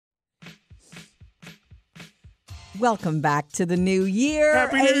Welcome back to the new year.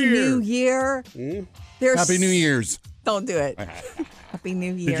 Happy New Year. Happy New Year's. Don't do it. Happy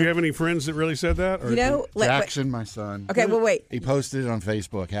New Year. Did you have any friends that really said that? Or Jackson, my son. Okay, well, wait. He posted it on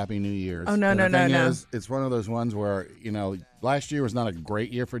Facebook. Happy New Year's. Oh, no. It's one of those ones where, last year was not a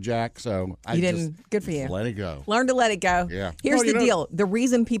great year for Jack, so Good for you. Let it go. Learn to let it go. Yeah. Here's the deal. The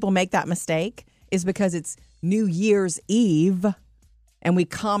reason people make that mistake is because it's New Year's Eve. And we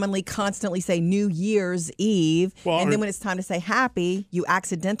constantly say New Year's Eve. And then when it's time to say happy, you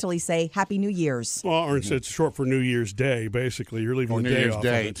accidentally say Happy New Year's. Well, or it's short for New Year's Day, basically. You're leaving Or the New day Year's off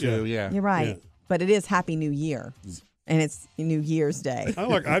Day, of it. too, yeah. You're right. Yeah. But it is Happy New Year. And it's New Year's Day.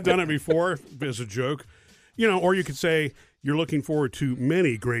 I've done it before as a joke. Or you could say you're looking forward to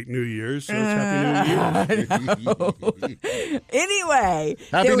many great New Years. So it's Happy New Year. Anyway.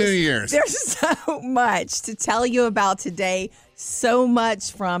 Happy New Year's. There's so much to tell you about today. So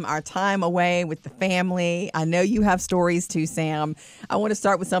much from our time away with the family. I know you have stories too, Sam. I want to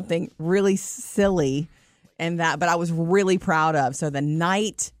start with something really silly but I was really proud of. So the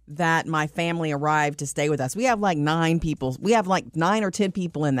night that my family arrived to stay with us, we have like 9 people. We have like 9 or 10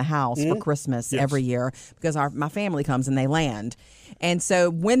 people in the house for Christmas every year because my family comes and they land. And so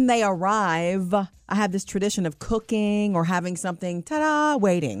when they arrive, I have this tradition of cooking or having something,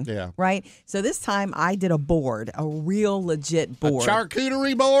 waiting. Yeah. Right? So this time I did a board, a real legit board. A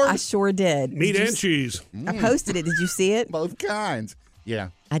charcuterie board? I sure did. Meat and cheese. I posted it. Did you see it? Both kinds. Yeah.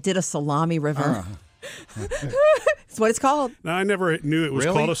 I did a salami river. That's what it's called. No, I never knew it was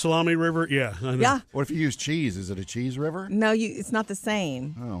Really? called a salami river. Yeah. I know. Yeah. What if you use cheese? Is it a cheese river? No, it's not the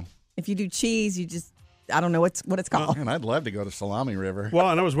same. Oh. If you do cheese, you just, I don't know what it's called. Man, I'd love to go to Salami River. Well,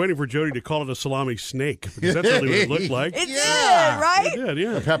 and I was waiting for Jody to call it a salami snake because that's really what it looked like. It did, right? It did,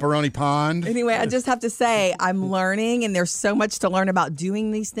 yeah. The pepperoni pond. Anyway, I just have to say I'm learning, and there's so much to learn about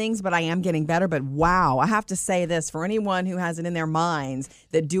doing these things, but I am getting better. But wow, I have to say this for anyone who has it in their minds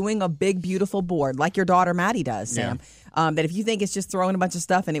that doing a big, beautiful board like your daughter Maddie does, Sam, that if you think it's just throwing a bunch of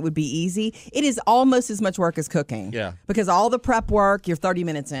stuff and it would be easy, it is almost as much work as cooking. Yeah. Because all the prep work, you're 30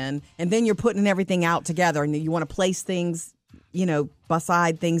 minutes in, and then you're putting everything out together, and you want to place things,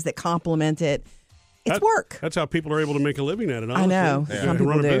 beside things that complement it. It's work. That's how people are able to make a living at it. Honestly. I know. You Some can people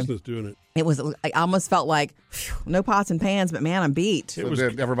run a do. business doing it. It was. I almost felt like no pots and pans, but man, I'm beat. So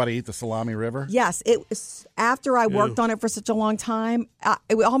did everybody eat the Salami River? Yes, it was after I worked on it for such a long time.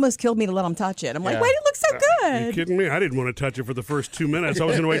 It almost killed me to let them touch it. I'm like, wait, it looks so Are you good. kidding me? I didn't want to touch it for the first 2 minutes. I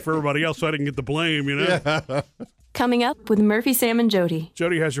was going to wait for everybody else so I didn't get the blame, Coming up with Murphy, Sam, and Jody.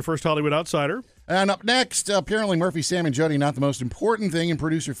 Jody has your first Hollywood Outsider. And up next, apparently Murphy, Sam, and Jody, not the most important thing in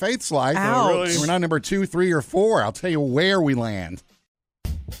producer Faith's life. Ouch. Really? We're not number 2, 3, or 4. I'll tell you where we land.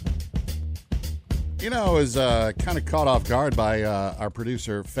 I was kind of caught off guard by our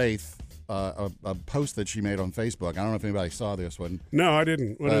producer Faith, a post that she made on Facebook. I don't know if anybody saw this one. No, I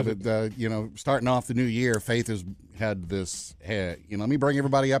didn't. What is it? But starting off the new year, Faith has had this. Let me bring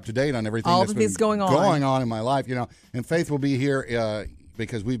everybody up to date on everything All that's the been things going on in my life. And Faith will be here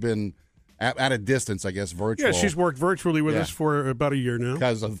because we've been at a distance, I guess, virtual. Yeah, she's worked virtually with us for about a year now.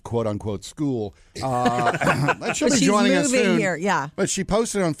 Because of quote unquote school. But she'll But be she's joining us moving soon. here, yeah. But she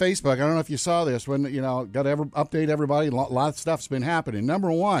posted on Facebook. I don't know if you saw this one. Got to update everybody. A lot of stuff's been happening.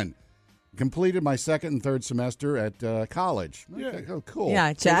 Number 1, completed my 2nd and 3rd semester at college. Okay, oh, cool.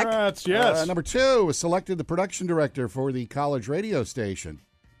 Yeah, check. Congrats, yes. Number 2, was selected the production director for the college radio station.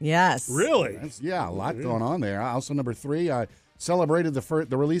 Yes. Really? A lot going on there. Also, number 3, I celebrated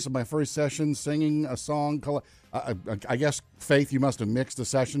the release of my first session singing a song. I guess, Faith, you must have mixed a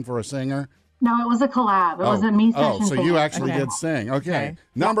session for a singer. No, it was a collab. It wasn't me session. Oh, so you actually Okay. did sing. Okay.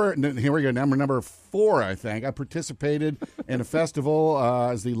 Okay. Here we go. Number 4, I think. I participated in a festival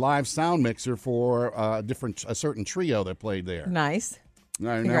as the live sound mixer for a certain trio that played there. Nice. All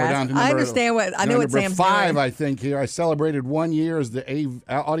right, now Congrats. we're down to I understand what number Sam's doing. 5, I think, here. I celebrated 1 year as the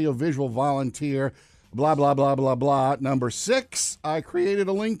audiovisual volunteer. Blah, blah, blah, blah, blah. Number 6, I created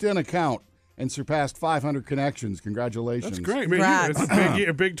a LinkedIn account and surpassed 500 connections. Congratulations. That's great, man. Congrats. That's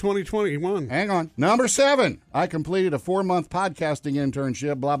a big 2021. Hang on. Number 7, I completed a 4-month podcasting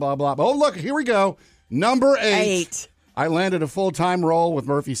internship. Blah, blah, blah. Oh, look, here we go. Number 8. I landed a full-time role with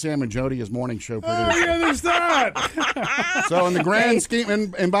Murphy, Sam, and Jody as morning show producer. Oh, yeah, there's that. So in the grand scheme,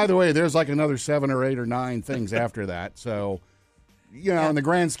 and by the way, there's like another 7 or 8 or 9 things after that. So, in the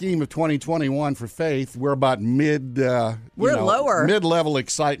grand scheme of 2021 for Faith, we're about We're lower. mid-level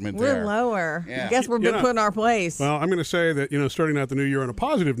excitement there. We're lower. Yeah. I guess we're put in our place. Well, I'm going to say that, starting out the new year on a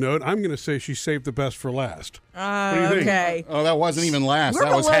positive note, I'm going to say she saved the best for last. What do you think? Okay. Oh, that wasn't even last. We're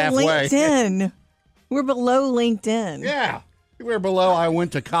that was below halfway. LinkedIn. We're below LinkedIn. Yeah. We're below I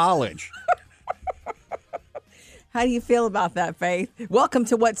went to college. How do you feel about that, Faith? Welcome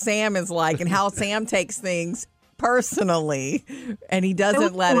to what Sam is like and how Sam takes things personally, and he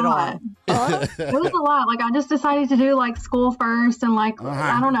doesn't let it on. It was a lot. Like, I just decided to do like school first and like,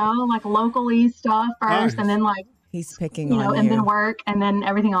 I don't know, like locally stuff first, and then like, he's picking on you. And then work, and then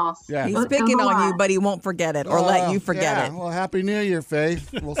everything else. Yeah. He's picking on you, but he won't forget it or let you forget it. Well, Happy New Year,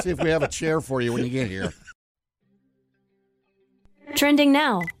 Faith. We'll see if we have a chair for you when you get here. Trending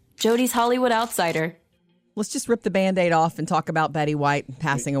now, Jody's Hollywood Outsider. Let's just rip the Band-Aid off and talk about Betty White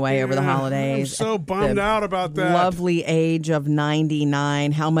passing away over the holidays. I'm so bummed out about that. Lovely age of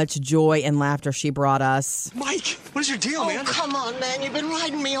 99. How much joy and laughter she brought us. Mike, what is your deal, man? Oh, come on, man. You've been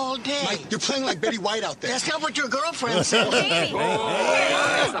riding me all day. Mike, you're playing like Betty White out there. That's not what your girlfriend said.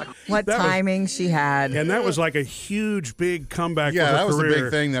 What timing she had. And that was like a huge, big comeback Yeah, for her that was career. the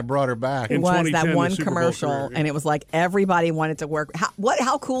big thing that brought her back. It in was 2010, that the one Super Bowl commercial, career, yeah. and it was like everybody wanted to work.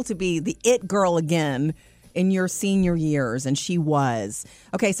 How cool to be the it girl again in your senior years, and she was.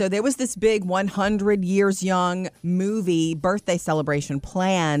 Okay, so there was this big 100 Years Young movie birthday celebration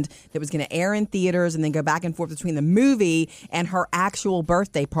planned that was going to air in theaters and then go back and forth between the movie and her actual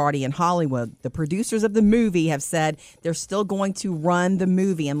birthday party in Hollywood. The producers of the movie have said they're still going to run the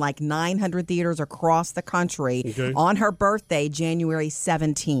movie in like 900 theaters across the country on her birthday, January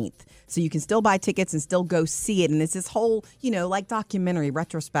 17th. So you can still buy tickets and still go see it. And it's this whole, like documentary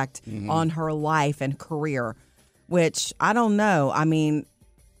retrospect on her life and career, which I don't know. I mean,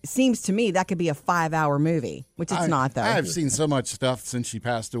 it seems to me that could be a 5-hour movie, which it's not, though. I've seen so much stuff since she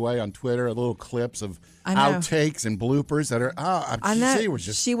passed away on Twitter, little clips of outtakes and bloopers that are, I know.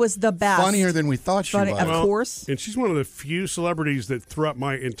 She was the best. Funnier than we thought she was. Of course. And she's one of the few celebrities that throughout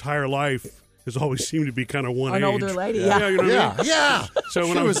my entire life has always seemed to be kind of one An age. older lady, You know what I mean? Yeah. So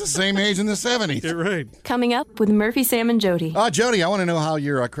when she was the same age in the 70s. Yeah, right. Coming up with Murphy, Sam, and Jody. Jody, I want to know how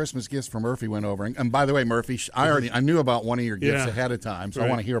your Christmas gifts for Murphy went over. And by the way, Murphy, I knew about one of your gifts ahead of time, so I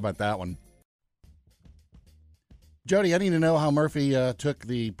want to hear about that one. Jody, I need to know how Murphy took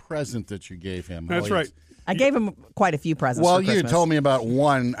the present that you gave him. That's right. I gave him quite a few presents. Well, for Christmas. you told me about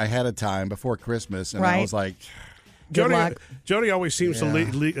one ahead of time before Christmas, and I was like, Jody always seems to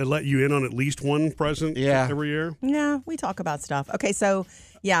let you in on at least one present every year. Yeah, we talk about stuff. Okay, so,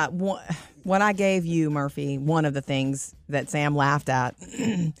 what I gave you, Murphy, one of the things that Sam laughed at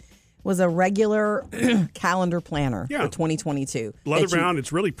was a regular calendar planner for 2022. Leather bound.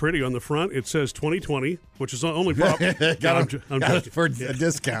 It's really pretty on the front. It says 2020, which is the only problem. got it for a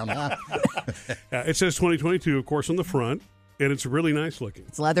discount, huh? It says 2022, of course, on the front, and it's really nice looking.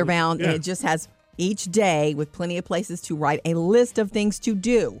 It's leather bound, and it just has each day with plenty of places to write a list of things to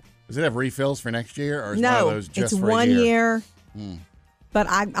do. Does it have refills for next year, or is no, one of those just it's for 1 a year. But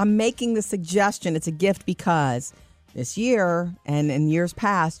I'm making the suggestion. It's a gift because this year and in years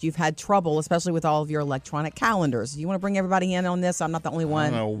past, you've had trouble, especially with all of your electronic calendars. You want to bring everybody in on this? I'm not the only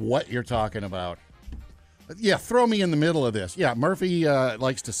one. I don't know what you're talking about. Yeah, throw me in the middle of this. Yeah, Murphy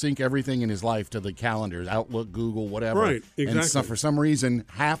likes to sync everything in his life to the calendars, Outlook, Google, whatever. Right, exactly. And so for some reason,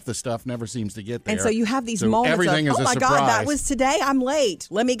 half the stuff never seems to get there. And so you have these moments everything of, is oh a my surprise. God, that was today. I'm late.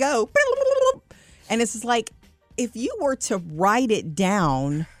 Let me go. And it's just like, if you were to write it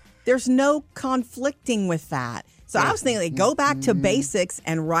down, there's no conflicting with that. So I was thinking, go back to basics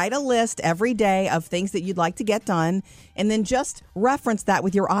and write a list every day of things that you'd like to get done, and then just reference that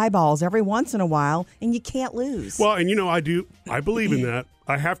with your eyeballs every once in a while, and you can't lose. Well, and I believe in that.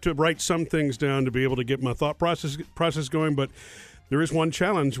 I have to write some things down to be able to get my thought process going, but there is one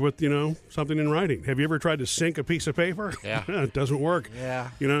challenge with, something in writing. Have you ever tried to sync a piece of paper? Yeah. It doesn't work. Yeah.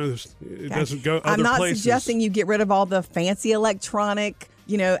 It doesn't go other I'm not places. suggesting you get rid of all the fancy electronic,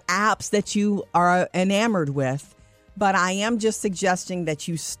 apps that you are enamored with. But I am just suggesting that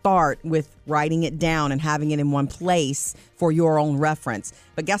you start with writing it down and having it in one place for your own reference.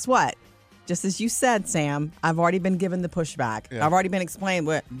 But guess what? Just as you said, Sam, I've already been given the pushback. Yeah. I've already been explained,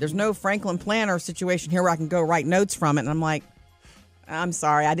 but there's no Franklin Planner situation here where I can go write notes from it. And I'm like, I'm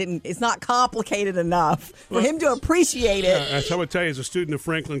sorry, it's not complicated enough for him to appreciate it. As I would tell you, as a student of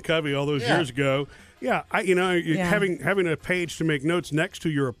Franklin Covey all those years ago, having a page to make notes next to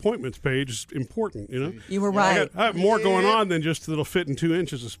your appointments page is important, You were right. I have more going on than just that'll fit in 2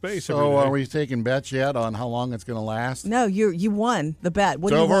 inches of space. So are we taking bets yet on how long it's going to last? No, you won the bet.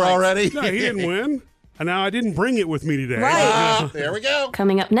 What It's do you over want? already? No, he didn't win. And now I didn't bring it with me today. Right. There we go.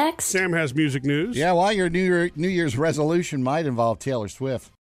 Coming up next, Sam has music news. Yeah, well, your New Year's resolution might involve Taylor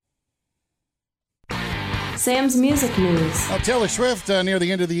Swift. Sam's music news. Well, Taylor Swift, near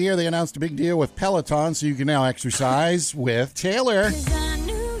the end of the year, they announced a big deal with Peloton, so you can now exercise with Taylor.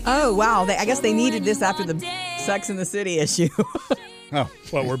 Oh, wow. I guess they needed this after the Sex and the City issue. Oh.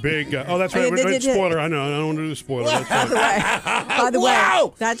 Well, we're big. That's right. Spoiler. I know. I don't want to do the spoiler. That's right. By the Wow.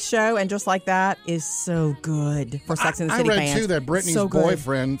 way, that show and Just Like That is so good for Sex and the City I read fans. too that Brittany's So good.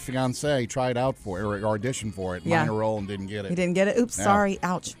 boyfriend, fiance, tried out for it or auditioned for it, Yeah. minor role, and didn't get it. You didn't get it? Oops, No. sorry.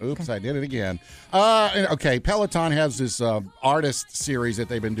 Ouch. Oops, I did it again. Okay, Peloton has this artist series that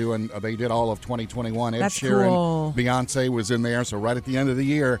they've been doing. They did all of 2021. Ed That's Sheeran, cool. Beyonce was in there. So right at the end of the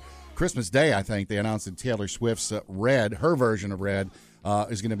year, Christmas Day, I think, they announced that Taylor Swift's Red, her version of Red,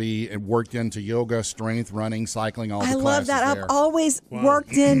 is going to be worked into yoga, strength, running, cycling, all the I love classes that. there. I've always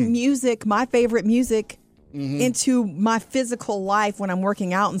worked in music, my favorite music, into my physical life when I'm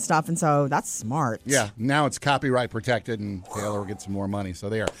working out and stuff. And so that's smart. Yeah, now it's copyright protected, and Taylor will get some more money. So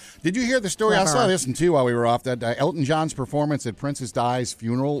there. Did you hear the story? Clever. I saw this one too while we were off. That Elton John's performance at Princess Di's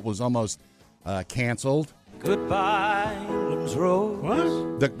funeral was almost canceled. Goodbye, Woodlands Road.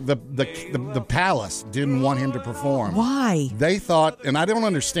 What? The palace didn't want him to perform. Why? They thought, and I don't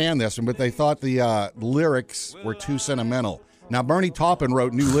understand this one, but they thought the lyrics were too sentimental. Now, Bernie Taupin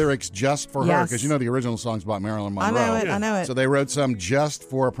wrote new lyrics just for her, Yes. because you know the original song's about Marilyn I Monroe. know it. I know it. So they wrote some just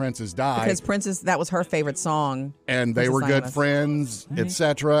for Princess Di. Because Princess, that was her favorite song. And they Princess were good Diana's. friends,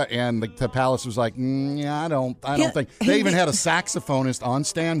 etc. And the palace was like, yeah, I don't He- think. he- They even had a saxophonist on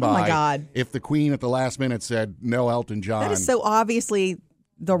standby. Oh, my God. If the Queen at the last minute said no Elton John. That is so obviously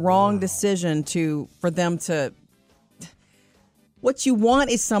the wrong decision for them to. What you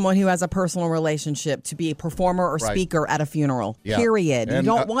want is someone who has a personal relationship to be a performer or Right. speaker at a funeral. Yeah. Period. And,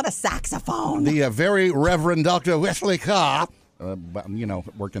 you don't want a saxophone. The very Reverend Dr. Wesley Carr,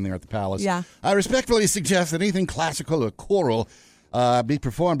 working there at the palace. Yeah. I respectfully suggest that anything classical or choral be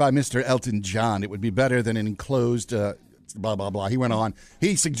performed by Mr. Elton John. It would be better than an enclosed blah, blah, blah. He went on.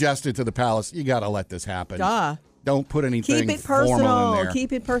 He suggested to the palace, you got to let this happen. Duh. Don't put anything Keep it formal personal. in there.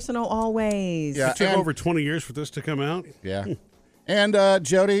 Keep it personal always. Yeah. It took And- over 20 years for this to come out. Yeah. And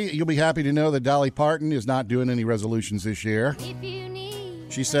Jody, you'll be happy to know that Dolly Parton is not doing any resolutions this year.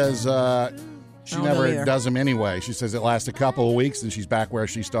 She says she I don't know never either. does them anyway. She says it lasts a couple of weeks and she's back where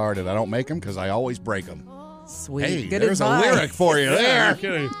she started. I don't make them because I always break them. Sweet. Hey, Good there's advice. a lyric for you Yeah, there. no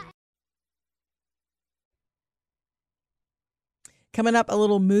kidding. Coming up, a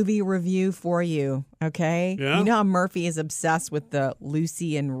little movie review for you, okay? Yeah? You know how Murphy is obsessed with the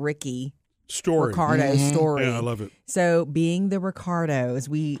Lucy and Ricky Story. Ricardo story. Yeah, I love it. So, being the Ricardos,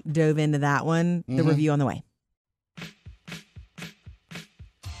 we dove into that one. The review on the way.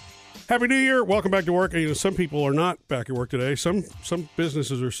 Happy New Year. Welcome back to work. You know, some people are not back at work today. Some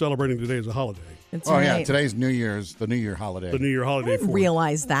businesses are celebrating today as a holiday. That's Oh, yeah. right. Today's New Year's, the New Year holiday. The New Year holiday. for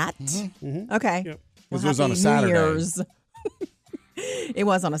Realize that. Okay. Yep. This was on happy a Saturday. New Year's. It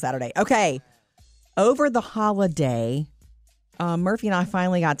was on a Saturday. Okay. Over the holiday, Murphy and I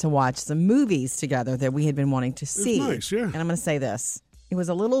finally got to watch some movies together that we had been wanting to see. nice, yeah. And I'm going to say this. I was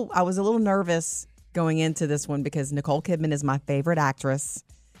a little nervous going into this one because Nicole Kidman is my favorite actress.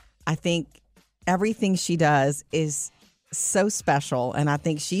 I think everything she does is so special, and I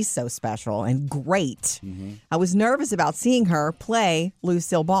think she's so special and great. I was nervous about seeing her play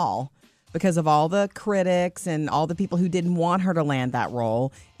Lucille Ball because of all the critics and all the people who didn't want her to land that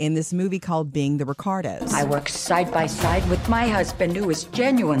role in this movie called Being the Ricardos. I work side by side with my husband, who is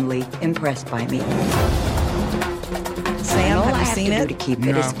genuinely impressed by me. Sam, All I have you have seen to it? do to keep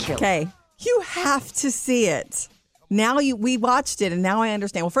it is kill. Okay, you have to see it. Now we watched it, and now I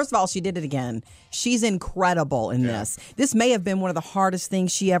understand. Well, first of all, she did it again. She's incredible in this. This may have been one of the hardest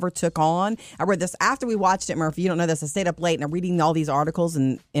things she ever took on. I read this after we watched it, Murphy. You don't know this. I stayed up late and I'm reading all these articles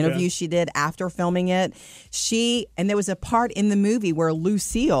and interviews she did after filming it. And there was a part in the movie where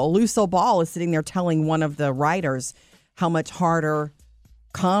Lucille Ball is sitting there telling one of the writers how much harder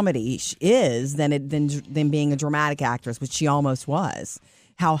comedy is than being a dramatic actress, which she almost was.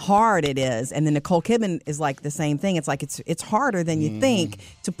 How hard it is. And then Nicole Kidman is like the same thing. It's like it's harder than you think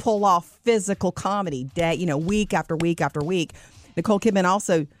to pull off physical comedy week after week after week. Nicole Kidman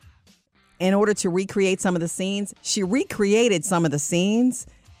also, in order to recreate some of the scenes, she recreated some of the scenes,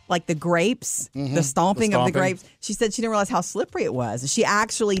 like the grapes, the stomping of the grapes. She said she didn't realize how slippery it was. She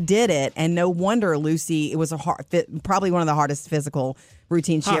actually did it, and no wonder Lucy, it was probably one of the hardest physical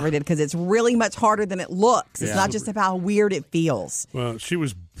routines she ever did, because it's really much harder than it looks. It's not just about how weird it feels. Well, she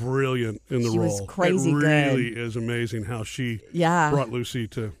was brilliant in the She role. was crazy It really good. is amazing how she Yeah. brought Lucy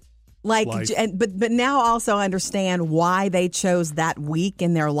to Like, life. but now also understand why they chose that week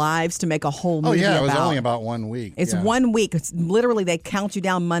in their lives to make a whole movie. Oh, yeah. It was about. only about 1 week. It's yeah. 1 week. It's literally they count you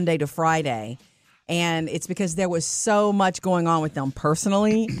down Monday to Friday. And it's because there was so much going on with them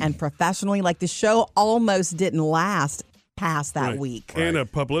personally and professionally. Like the show almost didn't last past that Right. week. And a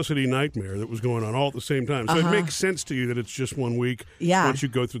publicity nightmare that was going on all at the same time. So it makes sense to you that it's just 1 week Yeah. once you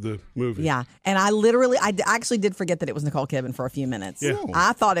go through the movie. Yeah. And I actually did forget that it was Nicole Kidman for a few minutes. Yeah.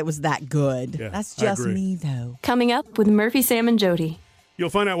 I thought it was that good. Yeah, That's I just agree. me, though. Coming up with Murphy, Sam, and Jody. You'll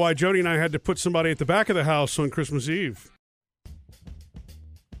find out why Jody and I had to put somebody at the back of the house on Christmas Eve.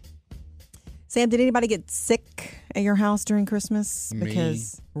 Sam, did anybody get sick at your house during Christmas? Me.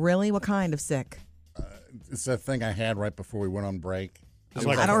 Because, really? What kind of sick? It's that thing I had right before we went on break. It's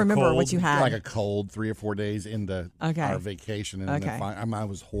like I a don't remember cold. what you had. Like a cold 3 or 4 days into Okay. our vacation. And Okay. I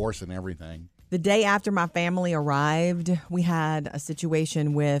was hoarse and everything. The day after my family arrived, we had a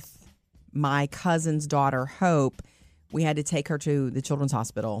situation with my cousin's daughter, Hope. We had to take her to the Children's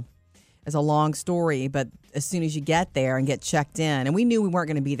Hospital. It's a long story, but as soon as you get there and get checked in, and we knew we weren't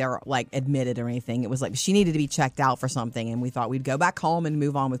going to be there like admitted or anything. It was like she needed to be checked out for something, and we thought we'd go back home and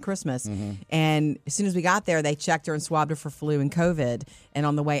move on with Christmas. And as soon as we got there, they checked her and swabbed her for flu and COVID. And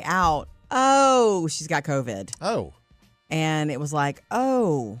on the way out, oh, she's got COVID. Oh. And it was like,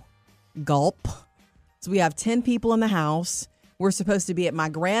 oh, gulp. So we have 10 people in the house. We're supposed to be at my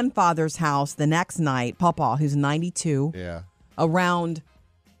grandfather's house the next night, Papa, who's 92, Yeah. around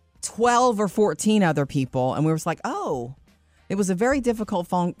 12 or 14 other people. And we were just like, oh, it was a very difficult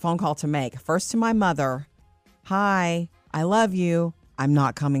phone call to make. First to my mother. Hi, I love you. I'm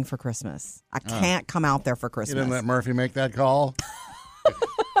not coming for Christmas. I can't come out there for You Christmas. didn't let Murphy make that call?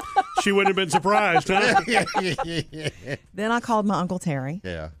 She wouldn't have been surprised, huh? Then I called my Uncle Terry.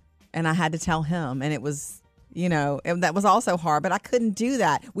 Yeah. And I had to tell him, and it was, and that was also hard, but I couldn't do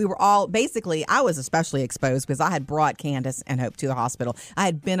that. We were all, basically, I was especially exposed because I had brought Candace and Hope to the hospital. I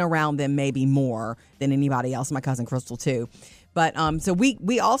had been around them maybe more than anybody else, my cousin Crystal too. But so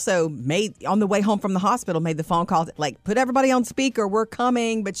we also made, on the way home from the hospital, made the phone call, like, put everybody on speaker, we're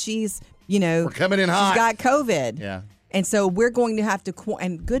coming, but she's, We're coming in hot. She's got COVID. Yeah. And so we're going to have to,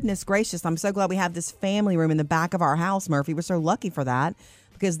 and goodness gracious, I'm so glad we have this family room in the back of our house, Murphy. We're so lucky for that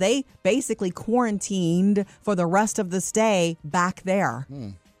because they basically quarantined for the rest of the stay back there.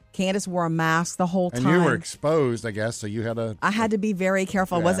 Candace wore a mask the whole time. And you were exposed, I guess, so you had to... I had to be very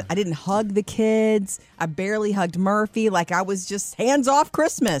careful. Yeah. I didn't hug the kids. I barely hugged Murphy. Like I was just hands off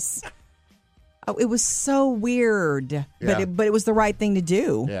Christmas. Oh, it was so weird, Yeah. but it was the right thing to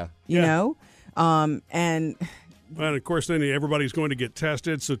do. Yeah. You Yeah. know? And And of course, then everybody's going to get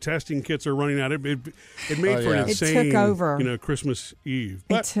tested, so testing kits are running out. It made for an yeah. It insane, took over. Christmas Eve.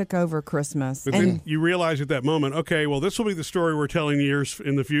 it took over Christmas. But And then you realize at that moment, okay, well, this will be the story we're telling years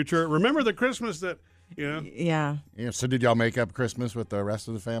in the future. Remember the Christmas that, yeah. Yeah, so did y'all make up Christmas with the rest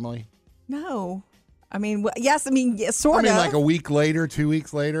of the family? No. I mean, yes, sort of. Like a week later, 2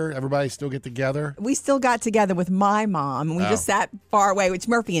 weeks later, everybody still get together? We still got together with my mom, and we just sat far away, which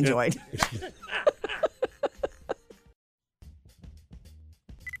Murphy enjoyed.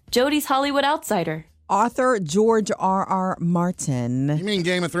 Jody's Hollywood Outsider. Author George R.R. Martin. You mean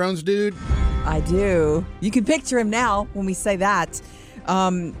Game of Thrones, dude? I do. You can picture him now when we say that.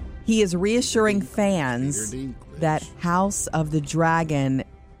 He is reassuring fans Peter Dinklage. that House of the Dragon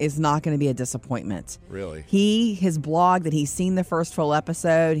is not going to be a disappointment. Really? His blog that he's seen the first full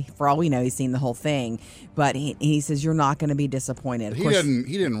episode. For all we know, he's seen the whole thing. But he says you're not going to be disappointed. Of He course,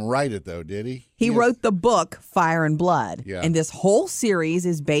 didn't write it, though, did he? he wrote the book Fire and Blood. Yeah. And this whole series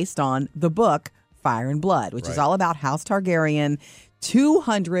is based on the book Fire and Blood, which is Right. all about House Targaryen,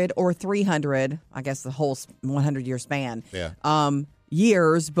 200 or 300, I guess the whole 100-year span, Yeah.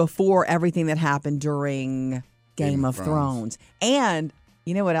 years before everything that happened during Game of Thrones. And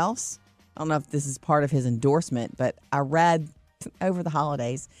you know what else? I don't know if this is part of his endorsement, but I read over the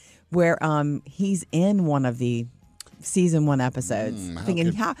holidays where he's in one of the season 1 episodes. Thinking,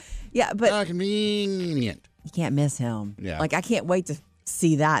 but How convenient. you can't miss him. Yeah. Like, I can't wait to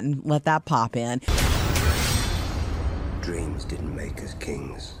see that and let that pop in. Dreams didn't make us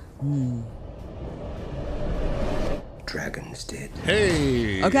kings. Dragons did.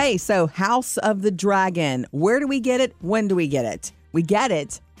 Hey. Okay, so House of the Dragon. Where do we get it? When do we get it? We get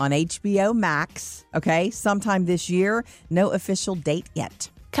it on HBO Max, okay, sometime this year. No official date yet.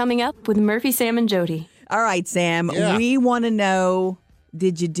 Coming up with Murphy, Sam, and Jody. All right, Sam, Yeah. we want to know,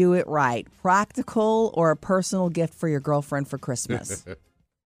 did you do it right? Practical or a personal gift for your girlfriend for Christmas?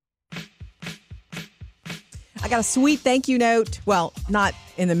 I got a sweet thank you note. Well, not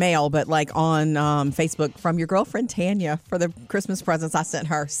in the mail, but like on Facebook from your girlfriend, Tanya, for the Christmas presents I sent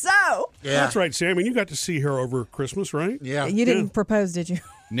her. So, Yeah. That's right, Sam. And you got to see her over Christmas, right? Yeah. you didn't propose, did you?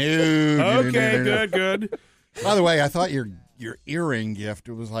 No. Okay, good. By the way, I thought your earring gift,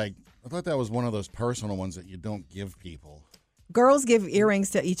 it was like, I thought that was one of those personal ones that you don't give people. Girls give earrings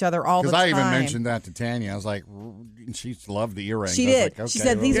to each other all the Because time. I even mentioned that to Tanya. I was like, she loved the earrings. She I was did. like, okay, She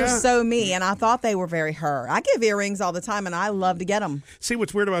said, these Yeah. are so me, and I thought they were very her. I give earrings all the time, and I love to get them. See,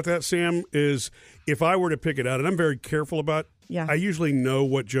 what's weird about that, Sam, is if I were to pick it out, and I'm very careful about, Yeah. I usually know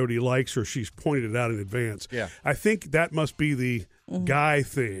what Jody likes or she's pointed it out in advance. Yeah. I think that must be the guy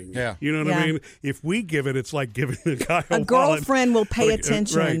thing. Yeah. You know what I Yeah. mean? If we give it, it's like giving a guy a A girlfriend will pay wallet.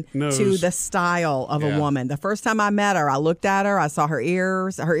 attention Right, knows. to the style of Yeah. a woman. The first time I met her, I looked at her, I saw her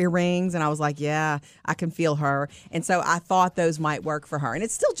ears, her earrings, and I was like, yeah, I can feel her. And so I thought those might work for her. And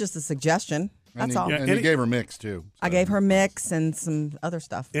it's still just a suggestion. That's all. And you gave her mix, too. I gave her mix and some other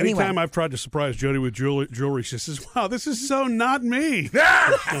stuff. Anytime Anyway. I've tried to surprise Jody with jewelry, she says, wow, this is so not me. No,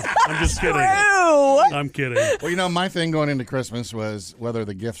 I'm just kidding. True. I'm kidding. Well, my thing going into Christmas was whether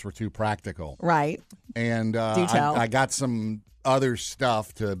the gifts were too practical. Right. And Do tell. I got some other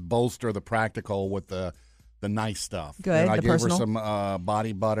stuff to bolster the practical with the nice stuff. Good, And I the gave personal. her some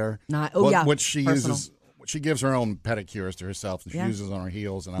body butter. Yeah, Which she personal. uses. She gives her own pedicures to herself. And she Yeah. uses on her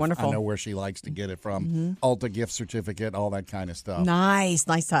heels. And Wonderful. I know where she likes to get it from. Ulta gift certificate, all that kind of stuff. Nice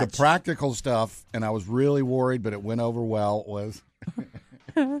touch. The practical stuff, and I was really worried, but it went over well, was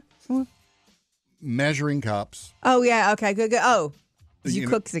measuring cups. Oh, yeah. Okay, good. Oh, you You know-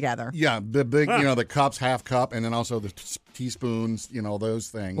 cook together. Yeah, the big, the cups, half cup, and then also the teaspoons, those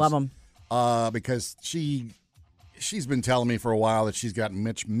things. Love them. Because she's been telling me for a while that she's got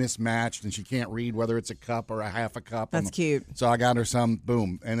mismatched and she can't read whether it's a cup or a half a cup. That's cute. So I got her some,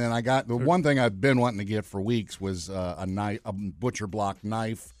 boom. And then I got the one thing I've been wanting to get for weeks was a knife, a butcher block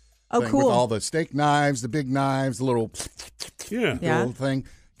knife. Oh, thing cool. With all the steak knives, the big knives, the little, Yeah. Yeah. little thing.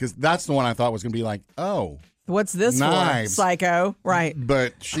 Because that's the one I thought was going to be like, oh. What's this Knives. for? Psycho. Right.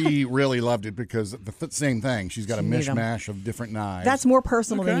 But she really loved it because the same thing. She's got a She need 'em. mishmash of different knives. That's more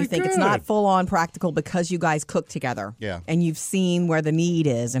personal than Okay, you think. It's good. not full on practical because you guys cook together. Yeah. And you've seen where the need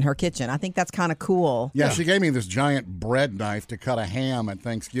is in her kitchen. I think that's kind of cool. Yeah, she gave me this giant bread knife to cut a ham at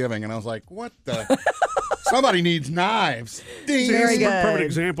Thanksgiving, and I was like, what the? Somebody needs knives. Ding. See, Very this is a perfect good.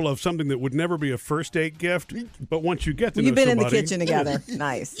 example of something that would never be a first date gift, but once you get to You've know been in the somebody- kitchen together.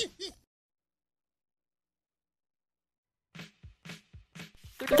 Nice.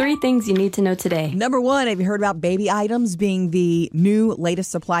 3 things you need to know today. Number one, have you heard about baby items being the new latest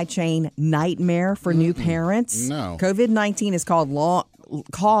supply chain nightmare for new parents? No. COVID-19 has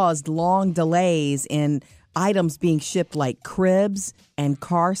caused long delays in items being shipped like cribs and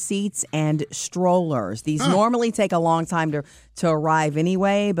car seats and strollers. These normally take a long time to arrive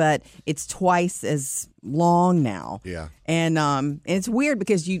anyway, but it's twice as long now. Yeah. And it's weird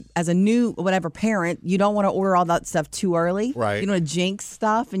because you, as a new whatever parent, you don't want to order all that stuff too early. Right. You don't want to jinx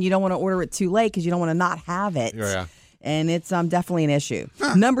stuff, and you don't want to order it too late because you don't want to not have it. Yeah. And it's definitely an issue.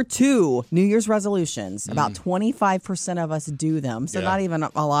 Number two, New Year's resolutions. About 25% of us do them, so Yeah. not even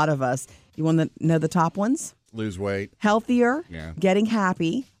a lot of us. You want to know the top ones? Lose weight. Healthier, Yeah. getting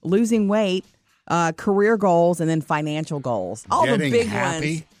happy, losing weight, career goals, and then financial goals. All Getting the big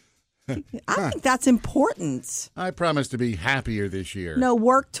happy. ones. I think that's important. I promise to be happier this year. No,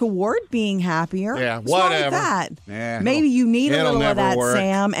 work toward being happier. Yeah, What's wrong with whatever. that? Yeah, Maybe you need a it'll little of never that, work.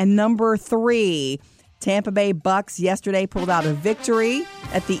 Sam. And number three, Tampa Bay Bucks yesterday pulled out a victory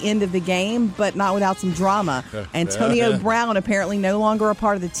at the end of the game, but not without some drama. Antonio Brown apparently no longer a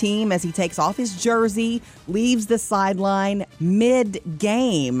part of the team as he takes off his jersey, leaves the sideline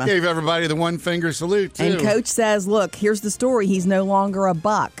mid-game. Gave everybody the one finger salute, too. And coach says, look, here's the story. He's no longer a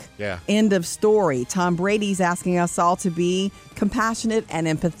Buck. Yeah. End of story. Tom Brady's asking us all to be compassionate and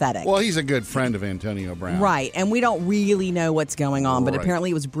empathetic. Well, he's a good friend of Antonio Brown. Right. And we don't really know what's going on, but Right.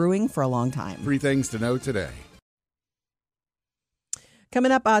 apparently it was brewing for a long time. 3 things to know today.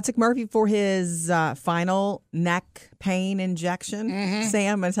 Coming up, took Murphy for his final neck pain injection.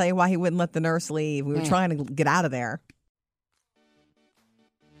 Sam, I'm going to tell you why he wouldn't let the nurse leave. We were trying to get out of there.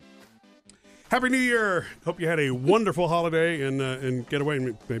 Happy New Year! Hope you had a wonderful holiday and get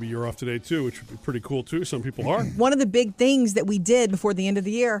away. Maybe you're off today too, which would be pretty cool too. Some people are. One of the big things that we did before the end of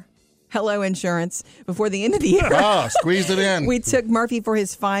the year, hello insurance, before the end of the year, Oh, squeezed it in. we took Murphy for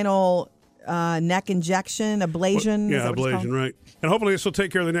his final neck injection, ablation. Is Yeah, that what it's ablation, called? right? And hopefully this will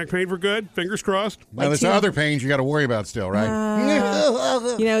take care of the neck pain for good. Fingers crossed. Now, there's other pains you got to worry about still,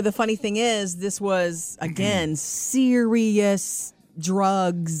 right? You know, the funny thing is, this was, again, serious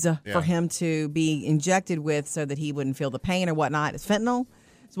drugs for him to be injected with so that he wouldn't feel the pain or whatnot. It's fentanyl.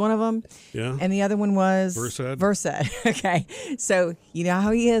 It's one of them. Yeah. And the other one was Versed. Okay. So you know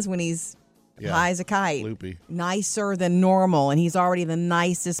how he is when he's high as a kite. Loopy. Nicer than normal. And he's already the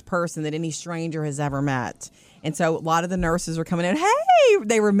nicest person that any stranger has ever met. And so a lot of the nurses were coming in. Hey,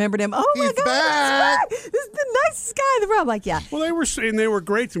 they remembered him. Oh my He's God, back. this is the nicest guy in the world. I'm like, yeah. Well, they were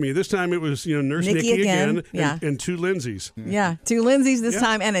great to me. This time it was Nurse Nikki Nikki again. again, Yeah. and two Lindsays. Yeah, 2 Lindsays this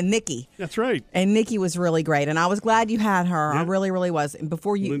time and a Nikki. That's right. And Nikki was really great. And I was glad you had her. I Yeah. really, really was. And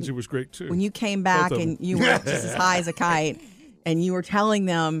before you, Lindsay was great too. when you came back Both of and them. you were just as high as a kite, and you were telling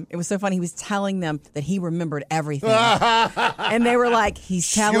them, it was so funny, he was telling them that he remembered everything. And they were like,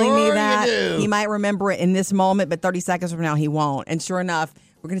 he's telling me Sure you that. do. He might remember it in this moment, but 30 seconds from now, he won't. And sure enough,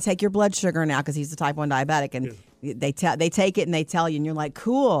 we're going to take your blood sugar now because he's a type 1 diabetic. And they take it and they tell you, and you're like,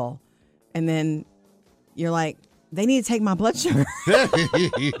 cool. And then you're like, they need to take my blood sugar.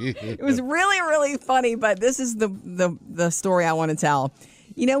 It was really, really funny, but this is the story I want to tell.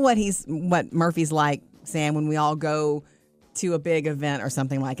 You know what Murphy's like, Sam, when we all go to a big event or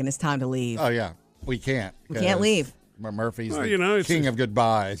something like, and it's time to leave. Oh, yeah. We can't. We can't leave. Murphy's Well, the it's king just- of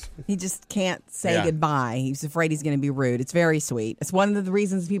goodbyes. He just can't say Yeah. goodbye. He's afraid he's going to be rude. It's very sweet. It's one of the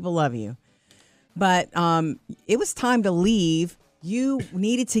reasons people love you. But it was time to leave. You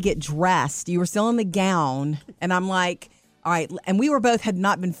needed to get dressed. You were still in the gown. And I'm like, all right. And we were both had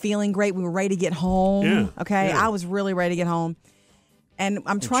not been feeling great. We were ready to get home. Yeah. Okay. Yeah. I was really ready to get home. And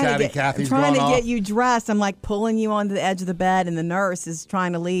I'm trying Chatty to Cathy's get going off. you dressed. I'm like pulling you onto the edge of the bed, and the nurse is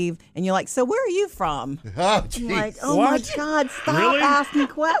trying to leave. And you're like, so where are you from? Oh, I'm jeez. like, oh What? my God, stop Really? asking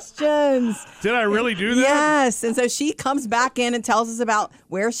questions. Did I really do that? Yes. And so she comes back in and tells us about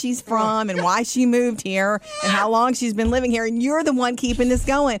where she's from and why she moved here and how long she's been living here. And you're the one keeping this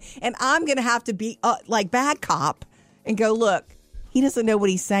going. And I'm going to have to be like bad cop and go, look, he doesn't know what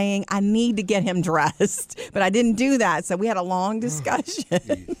he's saying. I need to get him dressed. But I didn't do that. So we had a long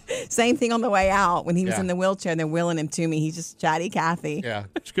discussion. Same thing on the way out when he was Yeah. in the wheelchair and they're wheeling him to me. He's just chatty Cathy. Yeah.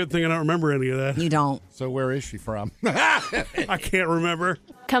 It's a good thing I don't remember any of that. You don't. So where is she from? I can't remember.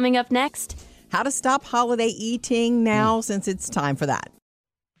 Coming up next, How to stop holiday eating now since it's time for that.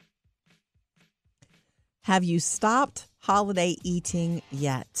 Have you stopped holiday eating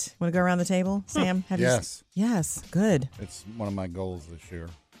yet? Want to go around the table, Sam? Have Yes. You? Yes. Good. It's one of my goals this year.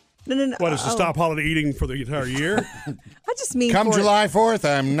 No. What is to Oh, stop holiday eating for the entire year? I just mean Come for- July 4th,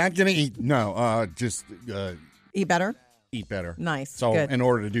 I'm not going to eat. No, just Eat better. eat better. Nice. So Good. in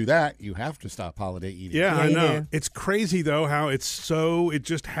order to do that, you have to stop holiday eating. Yeah, Yeah, I you know. do. It's crazy though how it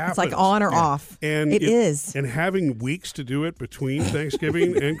just happens. It's like on or off. And it is. And having weeks to do it between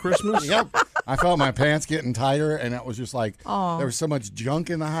Thanksgiving and Christmas. Yep. I felt my pants getting tighter, and it was just like Aw. there was so much junk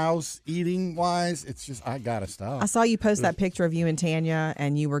in the house, eating wise. It's just I gotta stop. I saw you post that picture of you and Tanya,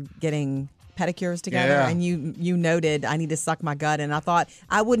 and you were getting pedicures together, Yeah. and you noted, I need to suck my gut. And I thought,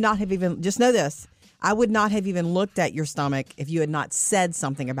 I would not have even, just know this, I would not have even looked at your stomach if you had not said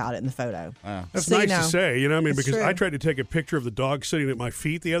something about it in the photo. That's So you nice know. to say, I mean, It's because true. I tried to take a picture of the dog sitting at my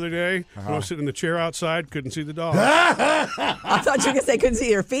feet the other day. When I was sitting in the chair outside, couldn't see the dog. I thought you were going to say couldn't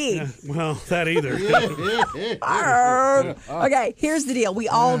see your feet. Well, that either. Okay, here's the deal. We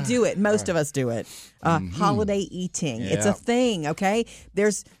all do it. Most of us do it. Holiday eating. It's a Yeah. thing, okay?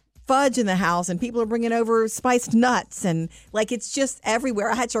 There's fudge in the house, and people are bringing over spiced nuts, and like it's just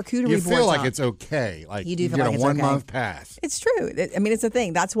everywhere. I had charcuterie you boards feel like out. it's okay. Like You do feel get like a it's 1 okay. month pass. It's true. I mean, it's a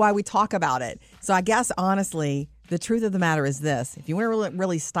thing. That's why we talk about it. So I guess, honestly, the truth of the matter is this. If you want to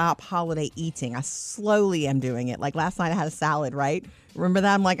really stop holiday eating, I slowly am doing it. Like last night I had a salad, right? Remember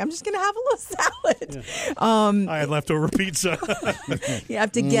that? I'm like, I'm just going to have a little salad. I had leftover pizza. You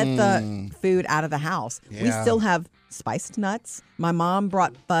have to get the food out of the house. We Yeah. still have spiced nuts. My mom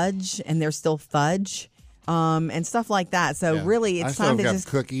brought fudge, and there's still fudge and stuff like that. So Yeah. really, I it's still time to got just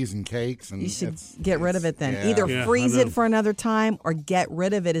cookies and cakes, and you should it's- get rid of it then. yeah. Either Yeah, freeze I it know. for another time or get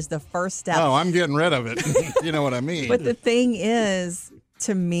rid of it is the first step. Oh, I'm getting rid of it. You know what I mean? But the thing is,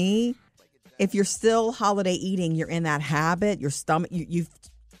 to me, if you're still holiday eating, you're in that habit, your stomach, you've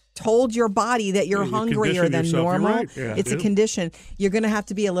told your body that you're Yeah, you hungrier condition than yourself. You're normal. right. Yeah, It's a yeah. condition. You're going to have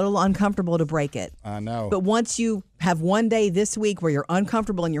to be a little uncomfortable to break it. I know. But once you have one day this week where you're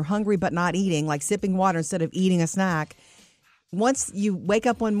uncomfortable and you're hungry but not eating, like sipping water instead of eating a snack, once you wake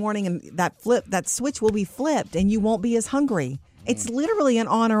up one morning and that switch will be flipped and you won't be as hungry. It's literally an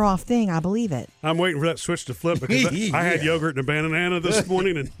on or off thing. I believe it. I'm waiting for that switch to flip because I had Yeah. yogurt and a banana this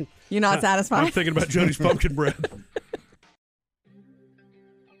morning, and You're not satisfied? I'm thinking about Jody's pumpkin bread.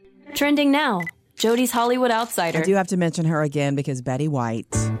 trending now, Jody's Hollywood I Outsider. do have to mention her again because Betty White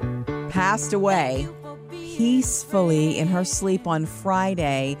passed away peacefully in her sleep on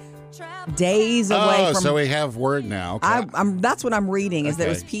Friday, days away Oh, from. so we have word now. That's what I'm reading is that it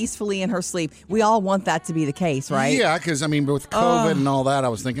was Okay. peacefully in her sleep. We all want that to be the case, right? Yeah, because I mean, with COVID and all that, I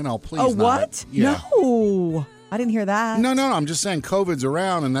was thinking, oh, please. Oh, not. what? Yeah. No. I didn't hear that. No. I'm just saying COVID's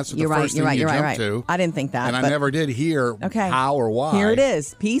around, and that's what the first thing you jump to. I didn't think that. And I never did hear how or why. Here it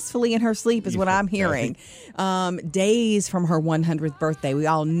is. Peacefully in her sleep is what I'm hearing. Days from her 100th birthday. We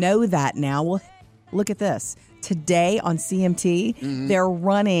all know that now. Well, look at this. Today on CMT, they're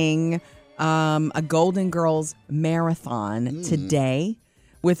running a Golden Girls marathon today.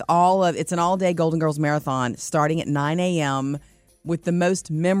 It's an all-day Golden Girls marathon starting at 9 a.m. with the most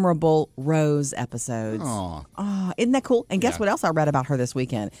memorable Rose episodes. Oh, isn't that cool? And guess what else I read about her this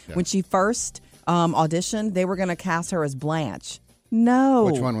weekend? Yeah. When she first auditioned, they were going to cast her as Blanche. No.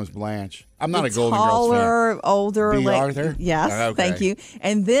 Which one was Blanche? I'm not a Golden Girls fan. Taller, older. Bea Arthur? Yes, okay. Thank you.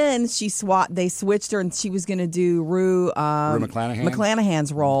 And then they switched her, and she was going to do Rue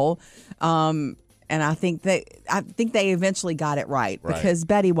McClanahan's role. And I think they eventually got it right because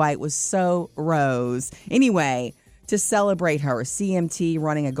Betty White was so Rose. Anyway, to celebrate her, CMT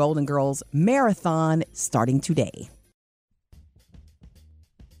running a Golden Girls marathon starting today.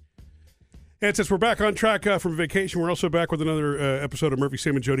 And since we're back on track from vacation, we're also back with another episode of Murphy,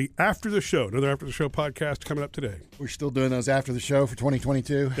 Sam, and Jody After the Show. Another After the Show podcast coming up today. We're still doing those after the show for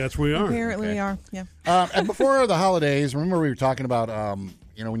 2022? That's what we are. Apparently we are, yeah. And before the holidays, remember we were talking about,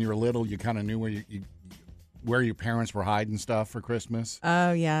 when you were little, you kind of knew where your parents were hiding stuff for Christmas.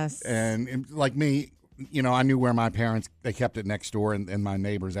 Oh, yes. And like me, I knew where my parents, they kept it next door in my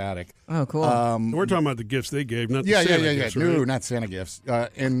neighbor's attic. Oh, cool. We're talking about the gifts they gave, not the Santa gifts, right? No, not Santa gifts.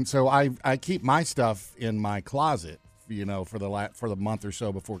 And so I keep my stuff in my closet, for the month or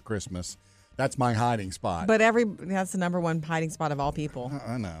so before Christmas. That's my hiding spot. But that's the number one hiding spot of all people.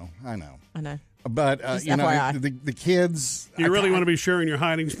 I know. But, But, the kids... Do you really want to be sharing your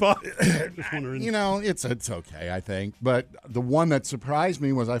hiding spot? Just wondering. It's okay, I think. But the one that surprised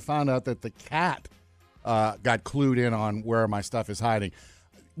me was I found out that the cat got clued in on where my stuff is hiding.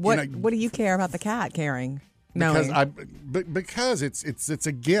 What do you care about the cat caring? Because it's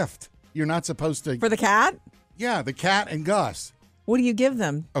a gift. You're not supposed to... For the cat? Yeah, the cat and Gus. What do you give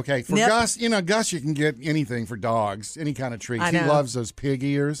them? Okay, for Gus, Gus, you can get anything for dogs, any kind of treats. He loves those pig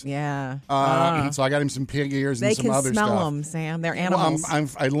ears. Yeah. So I got him some pig ears and some other stuff. They can smell them, Sam. They're animals.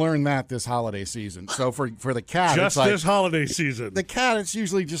 I learned that this holiday season. So for the cat, this holiday season. The cat, it's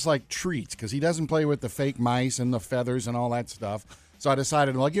usually just like treats because he doesn't play with the fake mice and the feathers and all that stuff. So I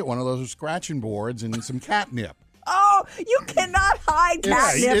decided, I'll get one of those scratching boards and some catnip. Oh, you cannot hide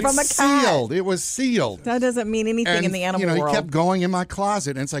catnip from a cat. Sealed. It was sealed. That doesn't mean anything in the animal world. He kept going in my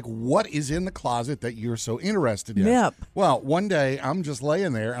closet, and it's like, what is in the closet that you're so interested in? Nip. Well, one day, I'm just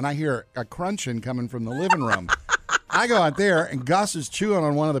laying there, and I hear a crunching coming from the living room. I go out there, and Gus is chewing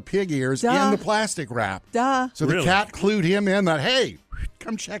on one of the pig ears in the plastic wrap. So the cat clued him in that, hey,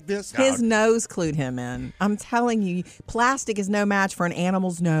 come check this out. His nose clued him in. I'm telling you, plastic is no match for an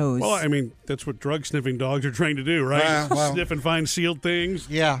animal's nose. Well, I mean, that's what drug-sniffing dogs are trained to do, right? Sniff and find sealed things.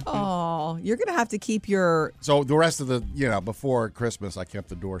 Yeah. Oh, you're going to have to keep your... So the rest of the, before Christmas, I kept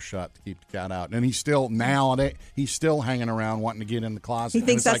the door shut to keep the cat out. And he's still hanging around wanting to get in the closet. He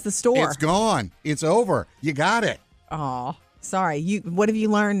thinks that's the store. It's gone. It's over. You got it. Oh, sorry. What have you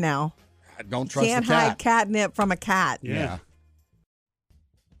learned now? Don't trust the cat. Can't hide catnip from a cat. Yeah.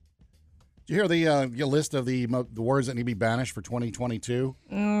 Did you hear the list of the words that need to be banished for 2022?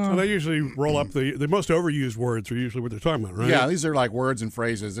 Well, they usually roll up the most overused words are usually what they're talking about, right? Yeah, these are like words and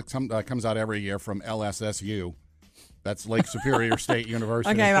phrases. It comes out every year from LSSU. That's Lake Superior State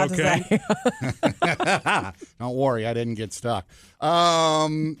University. Okay, about to say. Don't worry, I didn't get stuck.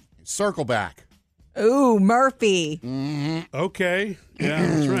 Circle back. Ooh, Murphy. Mm-hmm. Okay. Yeah,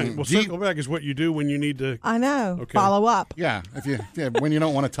 that's right. Well, circle back is what you do when you need to... I know. Follow up. Yeah, when you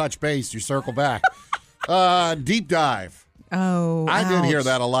don't want to touch base, you circle back. Deep dive. Oh, I did hear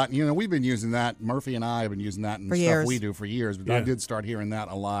that a lot. We've been using that. Murphy and I have been using that in stuff we do for years, but I did start hearing that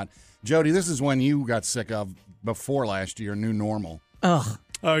a lot. Jody, this is when you got sick of, before last year, new normal. Ugh.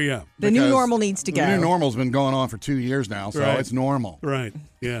 Oh, yeah. The new normal needs to go. The new normal's been going on for 2 years now, so it's normal. Right,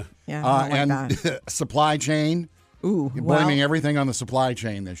 yeah. Yeah, supply chain. Ooh, you're blaming everything on the supply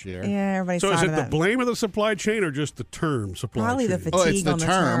chain this year. Yeah, everybody's So is it the blame of the supply chain or just the term supply Probably chain? the fatigue on the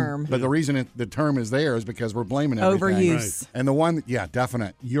term. But the reason the term is there is because we're blaming everything. Overuse. Right. And the one,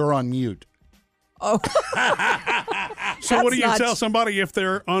 definite. You're on mute. Oh. So what do you tell somebody if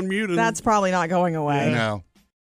they're on mute? That's probably not going away. No.